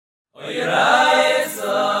So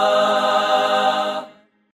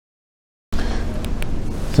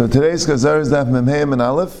today's Chazara is Daf Memheim and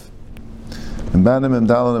Aleph, and Banim and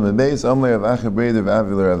Dalan and Beis, Omler of Achabrei of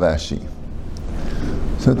Avilar of Ashi.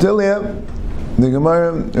 So Tilia, the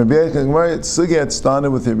Gemara, Rabbi Gemara, Sugiyat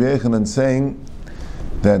started with Rabbi Yochanan saying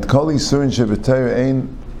that Kol Yisurin Shabbatayr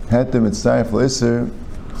Ein Hetem Mitzayif L'Isser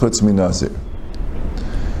Chutz Min Nazir.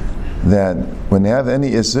 That when you have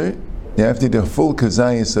any Isser, you have to do a full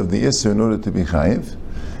kazayis of the Isser in order to be chayiv.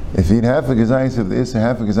 If you eat half a kazayis of the Isser,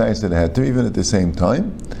 half a kazayis of the Heter, even at the same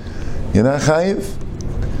time, you're not chayiv,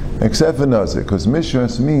 except for Nazir, because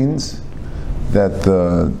Mishras means that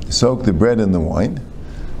soak the bread in the wine,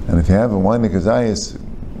 and if you have a wine of kazayis,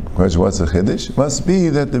 of course, what's a chiddush? It must be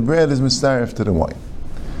that the bread is mistarif to the wine.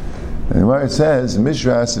 And where it says,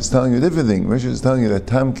 Mishras is telling you a different thing. Mishras is telling you that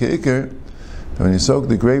tam ke'ikr, that when you soak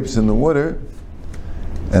the grapes in the water,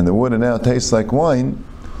 and the water now tastes like wine,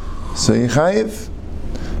 so you chayiv.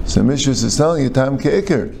 So Mishras is telling you tam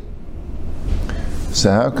ke'ikr.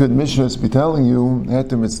 So how could Mishras be telling you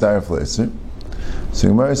heter mitzdaref l'isser? So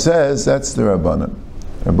Gemara says that's the Rabbanan.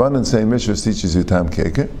 Rabbanan say Mishras teaches you tam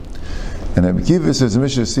ke'ikr, and Rabbi Kiva says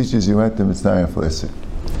Mishras teaches you heter mitzdaref l'isser.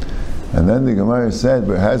 And then the Gemara said,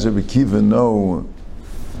 but how does Rabbi Kiva know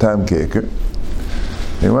tam ke'ikr?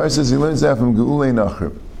 The Gemara says he learns that from Geulei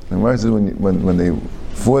Nachrib. The Gemara says when they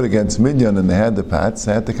fought against Midian and they had the pots,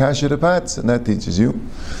 they had to kasher the pots, and that teaches you.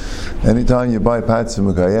 Anytime you buy pots from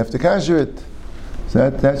a guy, you have to kasher it. So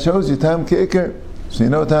that shows you tam ke'ikr. So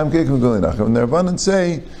you know tam ke'ikr from Geulei Nachrib. And the Rabbanan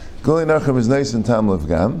say Geulei Nachrib is nice in tam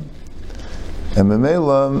levgam, and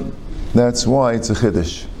memela, that's why it's a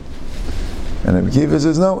chiddush. And Rabbi Kiva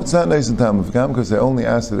says no, it's not nice in tam levgam because they only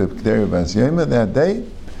asked it at K'deri Bas Yema that day,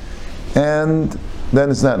 and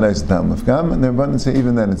then it's not nice in tam levgam, and the Rabbanan say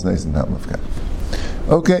even then it's nice in tam levgam.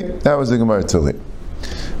 Okay, that was the Gemara Tzili.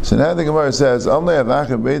 So now the Gemara says, we have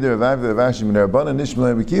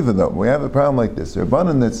a problem like this. The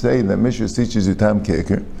Rabbanan that say that Mishras teaches you tam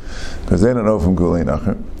ke'ikr, because they don't know from Geulei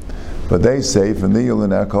Nachrib, but they say from the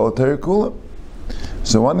Yulina Kol Torah Kula.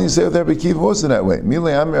 So why don't you say with Rabbi Kiva also that way?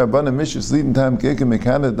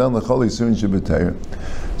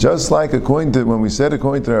 Just like according to, when we said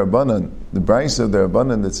according to the Rabbanan, the Bryce of the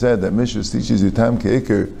Rabbanan that said that Mishras teaches you tam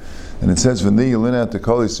ke'ikr, and it says from the Yulina to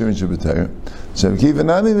Kol Yisurin Shabbatayr. So Rabbi Kiva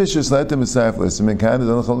nani Mishras let them asayif listen and kind of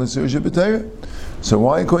done Kol Yisurin Shabbatayr. So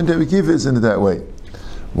why according to Rabbi Kiva isn't it that way?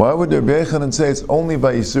 Why would Rabbi Yochanan say it's only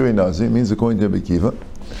by Yisurin Nazir? It means according to Rabbi Kiva.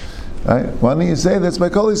 Right? Why don't you say that's by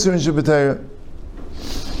Kol Yisurin Shabbatayr?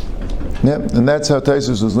 Yeah, and that's how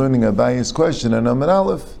Taisus was learning Abaye's question in Amar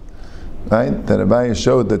Aleph, right? That Abaye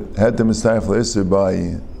showed that had the Mistayif L'Isser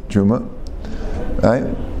by Truma, right?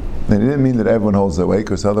 And it didn't mean that everyone holds that way,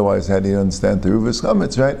 because otherwise, how do you understand the Ruvas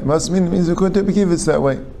Chametz, right? It must mean it means according to Rabbi Kiva it's that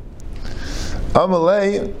way.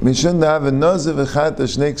 Amalei mishun have a nazav echat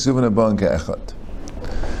ashnei ksuvin aban ke'echad.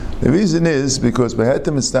 The reason is because by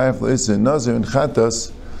hetem Mistayif L'Isser nazir and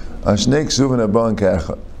chatas ashnei ksuvin aban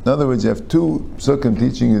ke'echad. In other words, you have two psukim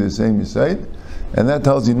teaching you the same Yisayid, and that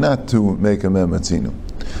tells you not to make a mematzinu.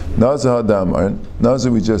 Nazar hadamar,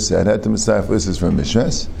 Nazar we just said, had to Mistayif L'Isser from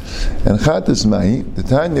Mishras, and chatas mahi, the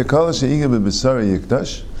time yakol she'iga b'besara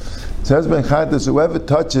yikdash, it says by chatas, whoever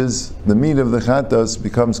touches the meat of the chatas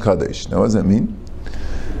becomes kadesh. Now what does that mean?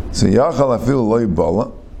 So yachal afil loy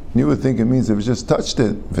bala, you would think it means if it just touched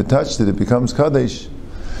it, if it touched it, it becomes kadesh.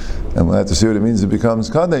 And we'll have to see what it means it becomes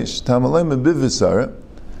kadesh. Tamalem b'bisara,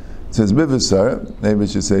 it says bivasara, maybe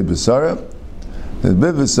it should say basara. There's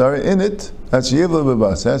bivasara in it, that's yevla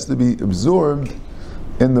b'basa, has to be absorbed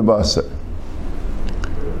in the basa.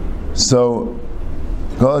 So,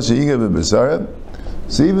 kol she'iga b'basara.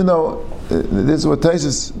 So even though, this is what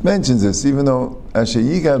Taisus mentions this, even though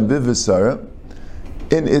she'iga bivasara,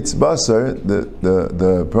 in its basar,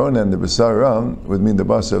 the pronoun, the basara, would mean the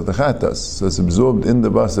basar of the chatas. So it's absorbed in the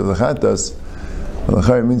basar of the chatas.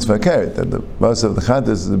 Well, means fakert, that the bas of the chatas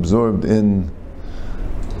is absorbed in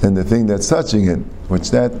the thing that's touching it,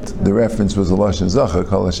 which the reference was a lashon zacha,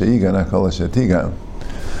 kol she'iga, not kol shetiga.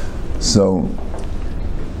 So,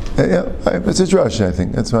 yeah, it's a drush, I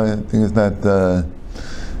think. That's why I think it's not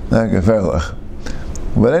geferlach.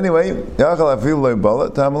 But anyway, yachal afil loy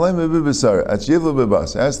bala, tamalem b'bisar, achivlu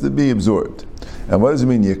b'bas, has to be absorbed. And what does it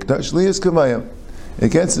mean? Yiktash liyas kamayim.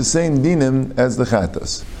 It gets the same dinim as the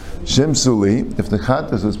chatas. Shimsuli, if the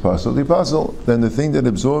chatas is pasul, the pasul, then the thing that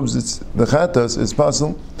absorbs the chatas is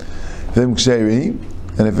pasul. Vim ksheri,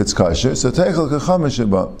 and if it's kosher, so teichel kachamash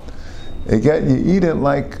sheba. You eat it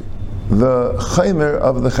like the chaymer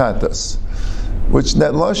of the chatas, which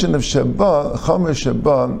that lashon of sheba, chamer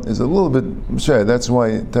sheba, is a little bit sure. That's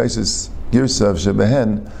why Taisus Girsa of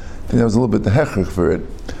Shebehen think that was a little bit the hechach for it,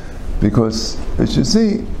 because it should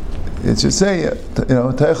say,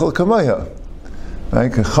 teichel kamaya, right?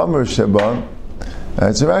 Kachamer sheba.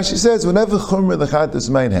 So Rashi says, whenever chumra the chattas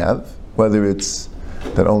might have, whether it's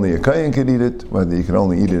that only a kayin can eat it, whether you can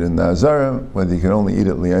only eat it in the Chazara, whether you can only eat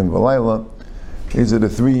it liyam v'layla, these are the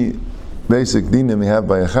three basic dinim we have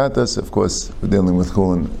by a chattas. Of course, we're dealing with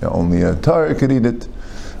chulin, only a tar could eat it.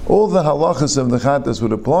 All the halachas of the chattas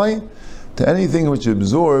would apply to anything which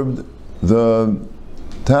absorbed the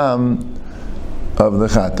tam of the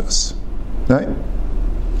chattas, right?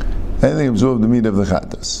 Anything absorbed the meat of the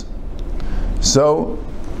chattas. So,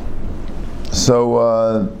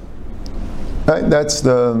 right, that's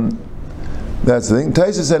the thing.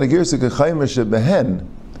 Taisa said a girsa k'chaymer shebehen,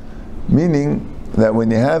 meaning that when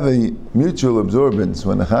you have a mutual absorbance,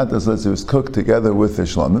 when the chattas, let's say, was cooked together with the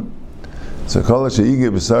shlamim, so kol she'ige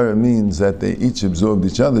b'sara means that they each absorbed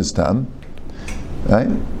each other's tam, right?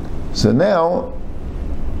 So now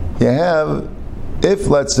you have, if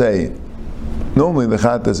let's say, normally the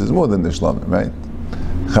chattas is more than the shlamim, right?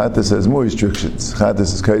 Chattas has more restrictions.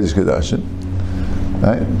 Chattas is kodesh kedushin,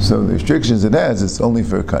 right? So the restrictions it has, it's only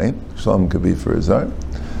for a kain. Shlamim could be for a zar.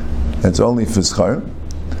 It's only for schar,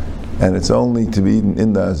 and it's only to be eaten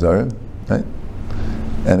in the azar, right?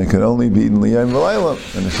 And it can only be eaten liyam v'layla,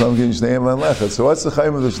 and the shlamim can shnei yam lechet. So what's the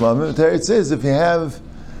chayim of the shlamim? The Teretz says if you have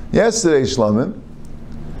yesterday's shlamim,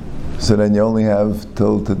 so then you only have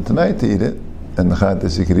till tonight to eat it, and the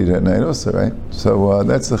chattas you could eat it at night also, right? So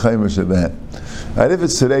that's the chayim of shebehen. And if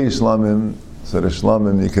it's today's shlamim, so the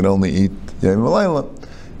shlamim you can only eat yam v'layla.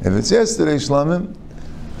 If it's yesterday's shlamim,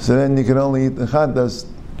 so then you can only eat the chattas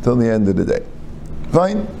till the end of the day.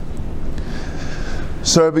 Fine.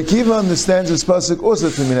 So Rabbi Kiva understands this pasuk also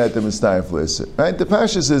to mean at the mistayef l'isser. Right? The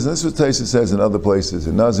Pasha says, and this is what Taisa says in other places,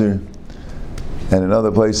 in Nazir, and in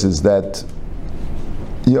other places, that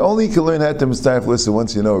you only can learn at the mistayef l'isser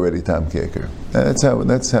once you know already tam keker. That's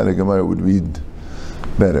how the Gemara would read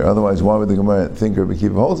better. Otherwise, why would the Gemara think Rabbi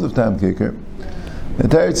Kiva holds of tam keker? And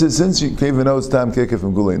Taisa says, since Kiva knows tam keker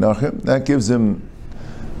from Gulei Nachem, that gives him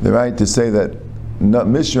the right to say that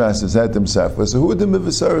Mishras is at the mistayef l'isser. Who would the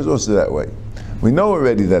Mivasar is also that way? We know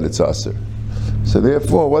already that it's aser. So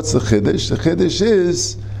therefore, what's the chiddush? The chiddush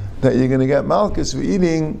is that you're going to get malchus for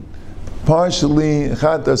eating partially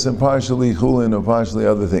chattas and partially chulin or partially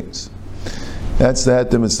other things. That's the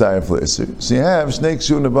hetem mitzayef l'isur. So you have shnei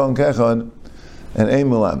kshu nebon kechon and ein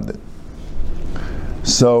melamdin.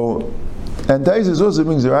 So, and Taisus also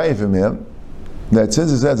brings a raya from here that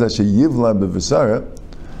since it says asher yivla b'v'sara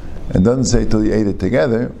and doesn't say till you ate it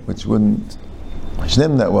together, which wouldn't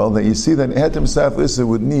shnim that well, that you see that hetem mitzayef l'isur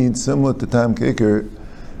would need, similar to tam keker,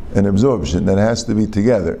 an absorption that has to be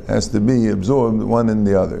together, has to be absorbed one in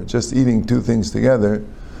the other. Just eating two things together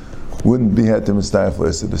wouldn't be hetem mitzayef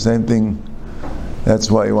l'isur. The same thing.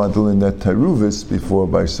 That's why you want to learn that teruvis before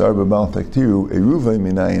by sarba maltak tiru eruva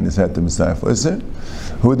minayin is hetem mitzayef l'isur.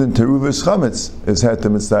 Wouldn't teruvis chametz is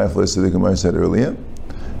hetem mitzayef l'isur? The Gemara said earlier.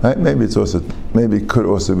 Right? Maybe it could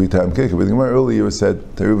also be tam keker. But the Gemara earlier said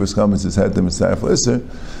teruvis chametz is hetem mitzayef l'isur.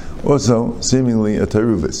 Also, seemingly a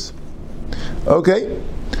teruvis. Okay.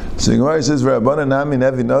 So the Gemara says,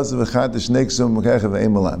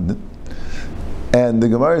 and the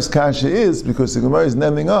Gemara's kasha is because the Gemara is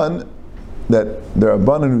naming on that there are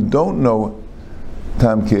Rabbanan who don't know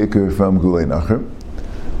tam keker from Gulei Nachem.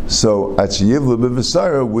 So Achiyivla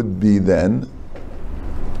b'Vasara would be then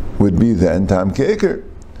tam keker.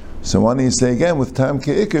 So why don't you say again with tam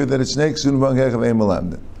keker that it's next soon b'an keker v'ein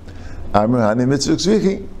malamda. Amr hani mitzvah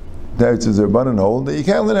tzvichi. That is a Rabbanan hold that you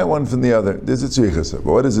can't learn that one from the other. There's a tzvichasa.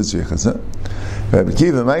 But what is a tzvichasa? Rabbi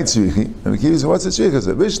Kiva might tzvichi. Rabbi Kiva says, what's a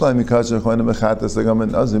tzvichasa? V'shlai mikasher chona mechatas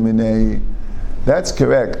l'gamen aziminei. That's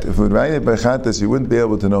correct. If we would write it by chatas, you wouldn't be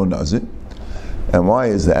able to know nazir. And why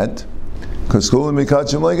is that? Because kulam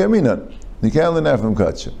mikachim like aminan. You can't learn that from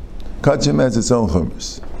kachim. Kachim has its own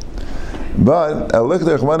chumras. But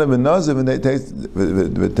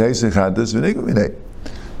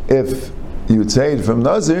if you would say it from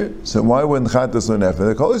nazir, so why wouldn't chatas learn that from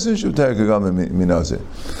nazir?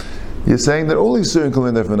 You're saying that only certain can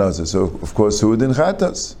learn that from nazir. So of course, who would in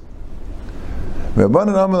chatas? Why?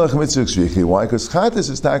 Because chatas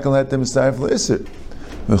is tackle at them mitzayef l'isur.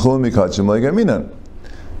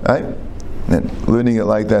 Right? And learning it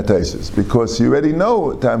like that tases. Because you already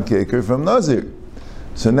know tam keker from nazir.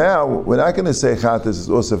 So now we're not going to say chatas is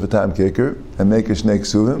also for tam keker and make a shnei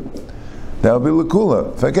ksuvim. That will be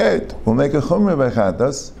l'kula. Forget. We'll make a chumrah by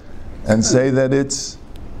chatas and say that it's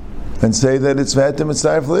v'etem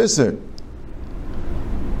mitzayef l'isur.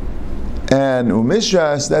 And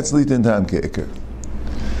umishras, that's litin tam keker.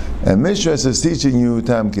 And Mishras is teaching you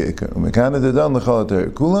tam ke'ikr. Umekana dedan l'chol ter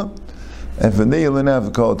kula. And from there you learn how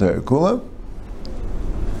to call ter kula.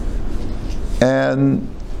 And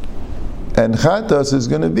chatos is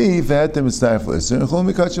going to be v'hetem mitzayif l'isr. And chol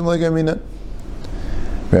mikachim l'gamina.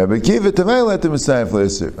 Rabbi Kiva Tavai let them Messiah for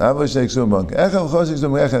Isser. Avla Sheikh Sumbunk. Echav Chosik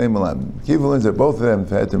Sumbunk Echad Emalam. Kiva learns that both of them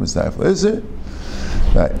had to Messiah for Isser.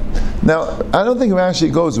 Right. Now, I don't think Rashi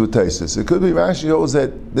goes with Taisus. It could be Rashi holds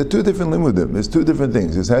that there are two different limudim. There's two different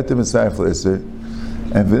things. There's had to Messiah for Isser.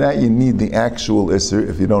 And for that you need the actual Isser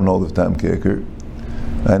if you don't hold of Tam Keker.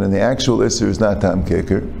 And the actual Isser is not Tam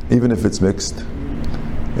Keker, even if it's mixed.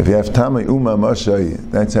 If you have Tamei Uma Mashai,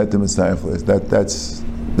 that's had to Messiah for Isser.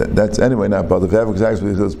 That's anyway not bothered. If you have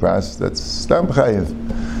exactly this process, that's stam chayiv.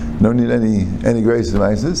 No need any grace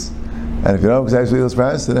devices. And if you don't have exactly this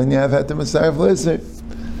process, then you have had to Messiah for Isser.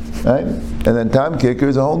 Right? And then Tam Kicker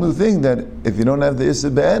is a whole new thing that if you don't have the Isser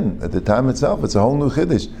Ben at the time itself, it's a whole new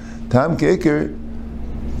Chiddush. Tam Kicker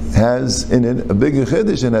has in it a bigger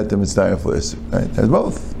Chiddush than Hetem Messiah for Isser. Right? It has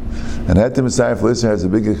both. And Hetem Messiah for Isser has a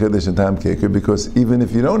bigger Chiddush than Tam Kicker because even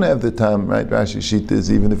if you don't have the Tam, right, Rashi Shita is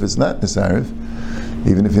even if it's not Nesarif,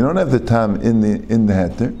 even if you don't have the tam in the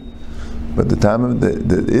heter, but the tam of the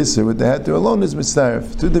isser with the heter alone is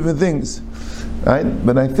mitzaref. Two different things, right?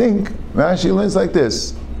 But I think Rashi learns like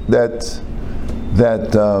this that's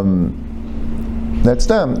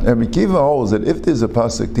tam. Rabbi Kiva holds that if there's a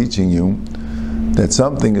pasuk teaching you that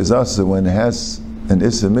something is asa when it has an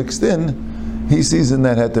isser mixed in, he sees in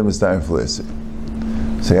that heter mitzaref isser.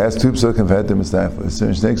 So he has two psukim for heter mitzaref isser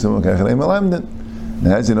and takes them kachalei malamden.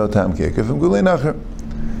 And as you know, tam keker from gulei nacher.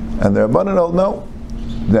 And the Rabbanan don't know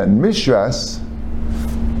that Mishras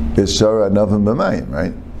is Shara Novim B'mayim,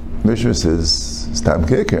 right? Mishras is Tam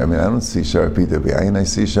Keker. I mean, I don't see Shara Pita B'ayin, I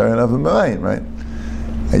see Shara Novim B'mayim, right?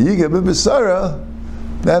 And Yiga B'B'Sara,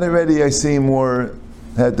 that already I see more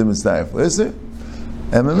had the Mitzayif L'Isr.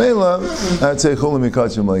 And Memela, I'd say Chulim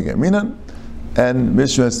Yikachim L'Ger Minan, and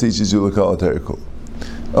Mishras teaches you L'Kal Terikul.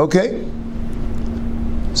 Okay?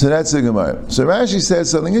 So that's the Gemara. So Rashi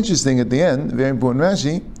says something interesting at the end, very important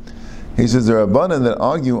Rashi. He says there are Rabbanan that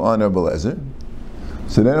argue on Rabbi Lezer,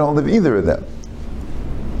 so they don't hold of either of them.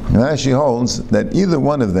 Rashi holds that either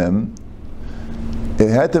one of them, it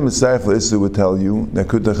had to Mitzayif L'Isser would tell you that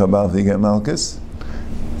Kutach Habav you get Malchus,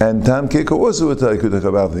 and Tam Kiko also would tell you Kutach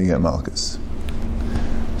Habav you get Malchus.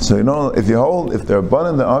 So you know, if there are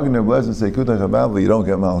Rabbanan that argue on Rabbi Lezer and say Kutach Habav you don't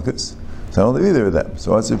get Malchus, so I don't have either of them.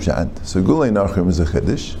 So what's the pshat? So Gulei Nachrim is a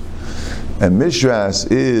Chiddush, and Mishras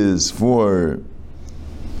is for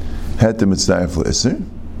Heter Mitzayif L'Isser,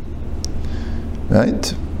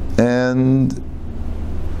 right? And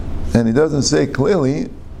he doesn't say clearly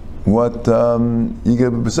what Yiga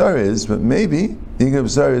B'B'Sar is, but maybe Yiga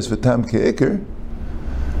B'Sar is for Tam Ke'ikr,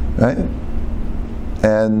 right?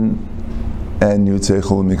 And you would say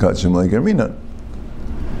Chol Mikachim L'Ger Minan.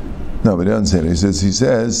 No, but he doesn't say that. He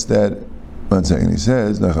says that. One second. He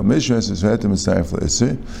says Nacham Mishras is for Heter Mitzayif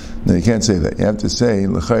L'Isser. No, you can't say that. You have to say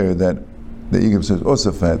L'Chayr that the Yigab says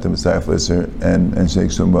also for Heter Mitzayif L'Isser and Sheikh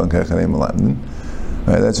Sumbang Kachalei Malamden.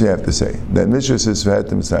 Right, that's what you have to say. That Mishras is for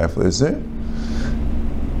Heter Mitzayif L'Isser,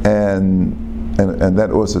 and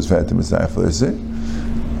that also is for Heter Mitzayif L'Isser,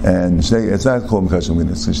 and it's not Chol Mikachim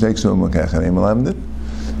Minan. It's Sheikh Sumbang Kachalei Malamden,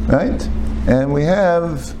 right? And we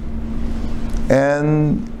have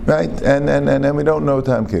and we don't know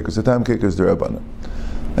Tam Kekar. So Tam Kekar is the Rabbanan.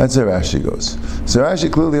 That's where Rashi goes. So Rashi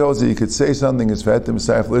clearly holds that you could say something is for Heter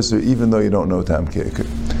Mitzayif L'Isser even though you don't know Tam Kekar.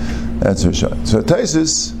 That's for sure. So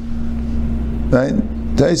Taisus, right?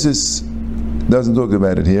 Taisus doesn't talk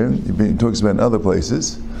about it here. He talks about it in other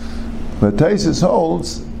places. But Taisus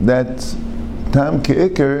holds that Tam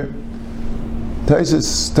Kekar.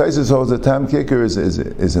 Taisus holds that Tam Kekar is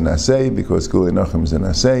an assay because Gulei Nachrim is an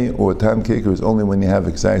assay, or Tam Kekar is only when you have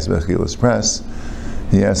Exayis V'Achilas Pras.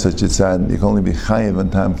 He has such a tzad, you can only be chayiv on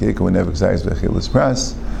Tam Kekar when you have Exayis V'Achilas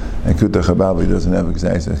Pras, and Kutach Habav doesn't have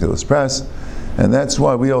Exayis V'Achilas Pras, and that's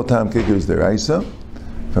why we hold Tam Kekar is deraisa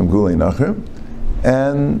from Gulei Nachrim,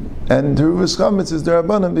 and Teruvas Chametz is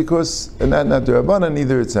derabanan because not derabanan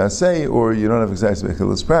either it's assay or you don't have Exayis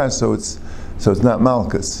V'Achilas Pras, so it's not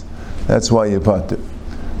malchus. That's why you put it.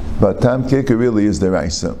 But Tam Kekar really is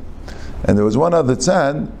deraisa. And there was one other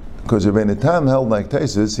tzad, because Rabbeinu Tam held like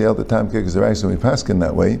Taisus, he held that Tam Kekar is deraisa, we paskin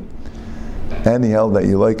that way, and he held that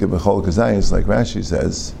you like it b'chol kazayis, like Rashi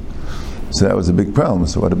says. So that was a big problem.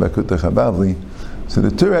 So what about Kutach Habavli? So the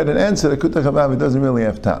Torah had an answer that Kutach Habavli doesn't really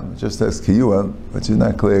have Tam. It just has Kiyua, which is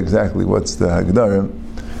not clear exactly what's the Hagdara.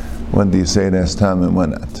 When do you say it has Tam and when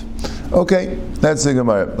not? Okay, that's the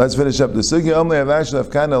Gemara. Let's finish up the Sugya. Omle Avash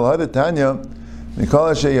Lefkan El Hada Tanya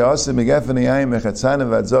Mikol asher ya'aseh megefen yayim mechatzana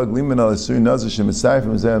v'adzog limen al isuri nazir shemitzayif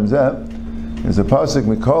mizem zeh. There's a pasuk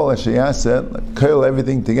Mikol asher ya'aseh, curl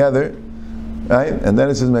everything together, right? And then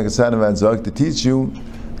it says mechatzana v'adzog to teach you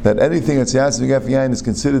that anything that's ya'aseh megefen yayin is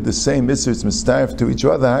considered the same isur. It's mitzayif to each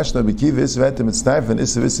other. Hashna b'kiva isur etem mitzayif and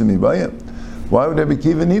isur isur mibayim. Why would Rabbi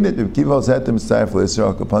Kiva need it? Rabbi Kiva also had to mitzayif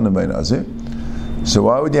l'isur akapanim by nazir. So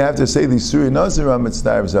why would you have to say the Suri Nazir on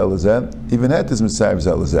Mitzvah Zelazeh? Even Het is Mitzvah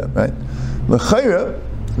Zelazeh, right? L'chayra, I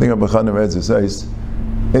think Rabbi Chana read this says,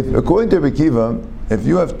 according to Rabbi Kiva, if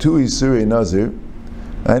you have two Suri Nazir,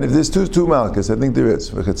 and if there's two Malchus, I think there is,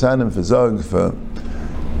 for Chatzanim, for Zog,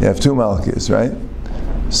 you have two Malchus, right?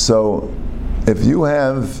 So if you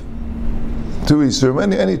have two Isur,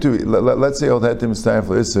 any two, let's say Old Het Mitzvah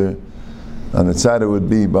Isur, on the side it would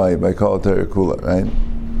be by Kol Torah Kula, right?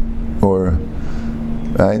 Or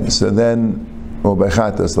right, so then, or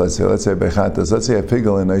bechatas, let's say bechatas, let's say a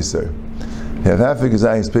pigel and iser. You have half a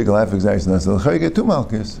gazayis pigel, half a gazayis nasir. You get two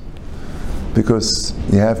malchus, because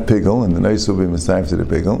you have pigel and the nicer will be mistayif to the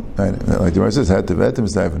pigel. Right? Like the Gemara says, had to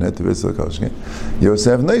mistayif and had to vissel koshkin. You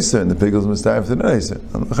also have nicer and the pigel's mistayif to the nicer.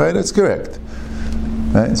 That's correct.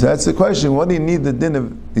 Right? So that's the question. What do you need the din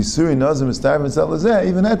of isuri nazir mistayif and salazeh?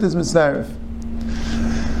 Even that is mistayif.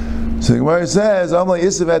 So the Gemara says, "Amla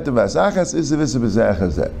isav et vasachas isav isav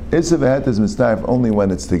bezachas." Isav et is mitzvah only when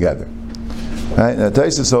it's together. Right? Now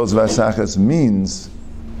Taisus holds vasachas means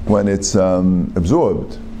when it's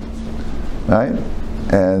absorbed, right?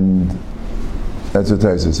 And that's what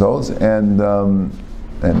Taisus holds. And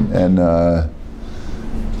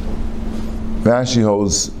Rashi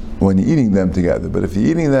holds when you're eating them together. But if you're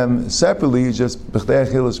eating them separately, just b'chtei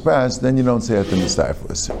achilas pras, then you don't say et mitzvah.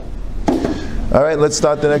 All right, let's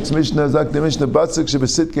start the next Mishnah. Zak the Mishnah Batzuk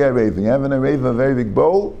Shebesit Ke'areva. You have an areva, a very big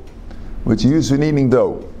bowl, which you use for kneading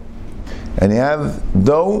dough. And you have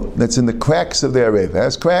dough that's in the cracks of the areva. It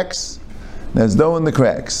has cracks, there's dough in the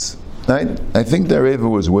cracks. Right? I think the areva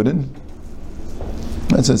was wooden.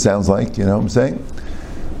 That's what it sounds like, you know what I'm saying?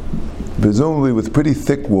 Presumably with pretty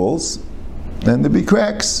thick walls. And there'd be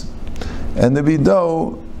cracks. And there'd be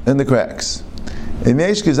dough in the cracks. If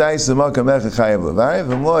let's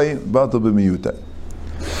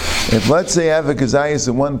say you have a kazayis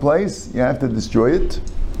in one place, you have to destroy it.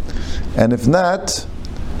 And if not,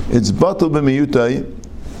 it's batal b'miyutai,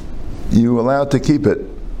 you're allowed to keep it.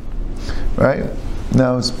 Right?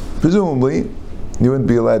 Now, presumably, you wouldn't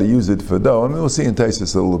be allowed to use it for dough. I mean, we'll see in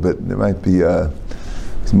Taisus a little bit. There might be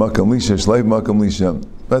makam lisha, shleiv makam lisha.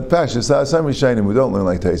 But Pasha, some Rishayim who don't learn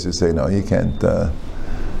like Taisus say, no, you can't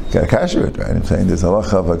got to kasher it, right? I'm saying there's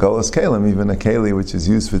halacha of agolas kalim, even a keli which is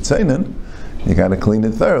used for tzeinin, you got to clean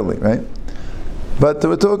it thoroughly, right? But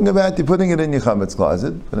we're talking about you putting it in your chametz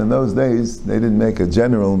closet. But in those days, they didn't make a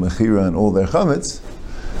general mechira on all their chametz,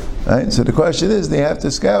 right? So the question is, they have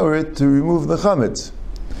to scour it to remove the chametz.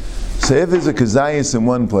 So if there's a kazayis in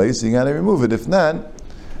one place, you got to remove it. If not,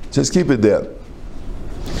 just keep it there.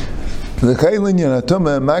 The kailin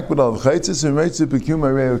yanatuma makbad al v'chaitzis and reitzu pekum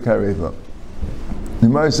areu kareva. The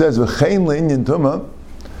Gemara says, "V'chein le'inyan tuma,"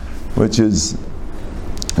 which is, the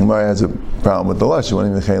Gemara has a problem with the lashon.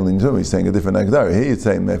 When v'chein le'inyan tuma, he's saying a different agdara. Here, he's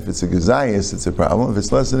saying if it's a gazayis, it's a problem. If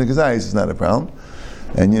it's less than a gazayis, it's not a problem.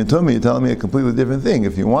 And yan tuma, you're telling me a completely different thing.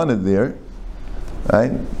 If you want it there,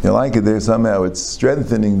 right? You like it there somehow. It's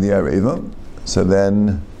strengthening the areva. So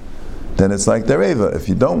then it's like the areva. If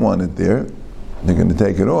you don't want it there, you're going to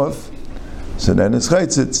take it off. So then it's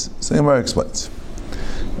chaitzitz. So the Gemara explains.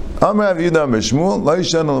 Rashi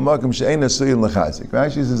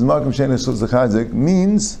says makom she'ein asur l'chazik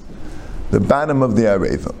means the bottom of the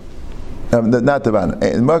areva. Not the bottom.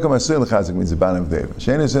 Makom asur l'chazik means the bottom of the areva.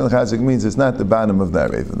 She'ein asur l'chazik means it's not the bottom of the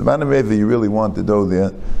areva. The bottom of the areva, you really want the dough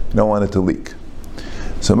there. You don't want it to leak.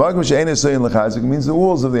 So makom she'ein asur l'chazik means the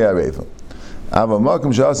walls of the areva. Ava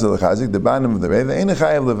makom she'asur l'chazik, the bottom of the areva, ein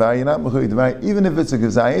chayav levar, you're not mechuyev levar, even if it's a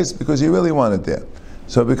gazayis, because you really want it there.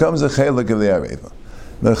 So it becomes a chelik of the areva.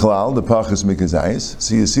 The chalal, the pachas mikazayis.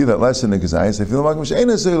 So you see that less than the kazayis. I feel makom she'ein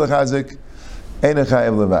asur l'chazik, ein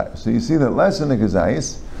chayav levar. So you see that less than the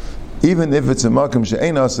kazayis, even if it's a makom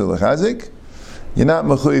she'ein asur l'chazik, you're not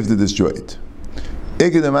mechuyev to destroy it.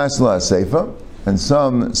 Iked masla seifa, and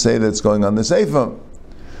some say that it's going on the seifa.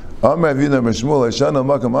 Amar Avina Mishmul Hashana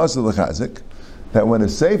makom asur l'chazik, that when a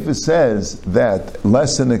seifa says that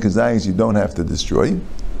less than the kazayis you don't have to destroy,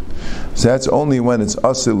 so that's only when it's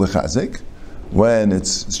asur l'chazik. When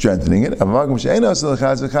it's strengthening it, Mechlal,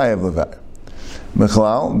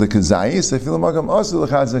 the kazayis, I feel makam asur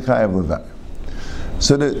l'chazik chayav levar.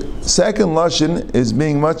 So the second lashon is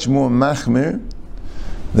being much more machmir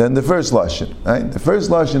than the first lashon. Right? The first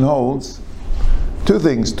lashon holds two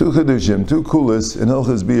things, two chedushim, two kulas in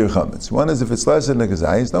Hilchas Biur Chametz. One is if it's less than a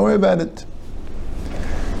kazayis, don't worry about it.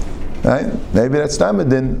 Right? Maybe that's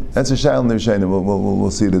tamadin. That's a shayl nirshayna.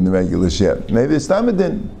 We'll see it in the regular share. Maybe it's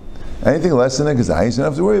tamadin. Anything less than a kazayis, you don't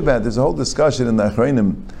have to worry about it. There's a whole discussion in the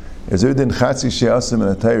Aharonim. Is there din chatzi she'asim in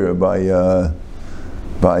a Torah by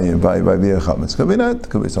Biur Chametz? Could be not.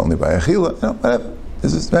 Could be it's only by achila. Whatever.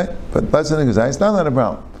 This is right. But less than a kazayis, not a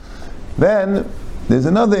problem. Then there's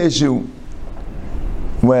another issue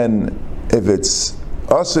when if it's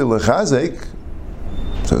asir l'chazek.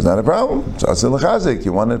 So it's not a problem. It's asir l'chazik.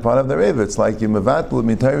 You want it part of the reva. It's like you mevatl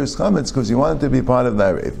mitayris chametz because you want it to be part of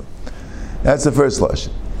that reva. That's the first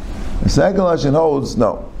lashon. The second lashon holds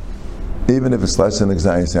no. Even if it's less than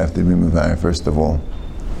exayis, you have to be mevar first of all.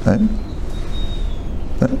 Right?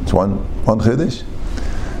 It's one chiddush.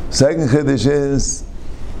 Second chiddush is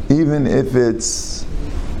even if it's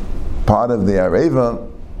part of the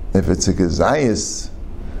areva, if it's a gazayis,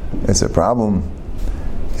 it's a problem.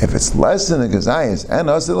 If it's less than a kazayis and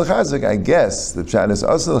asir l'chazik, I guess the pshat is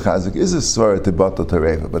asir l'chazik is a svara to batal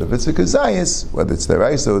tareva. But if it's a kazayis, whether it's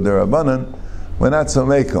deraisa or derabanan, we're not so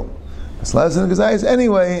mekel. It's less than a kazayis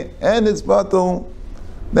anyway, and it's batal,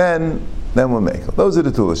 then we're mekel. Those are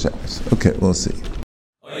the two lashamis. Okay, we'll see.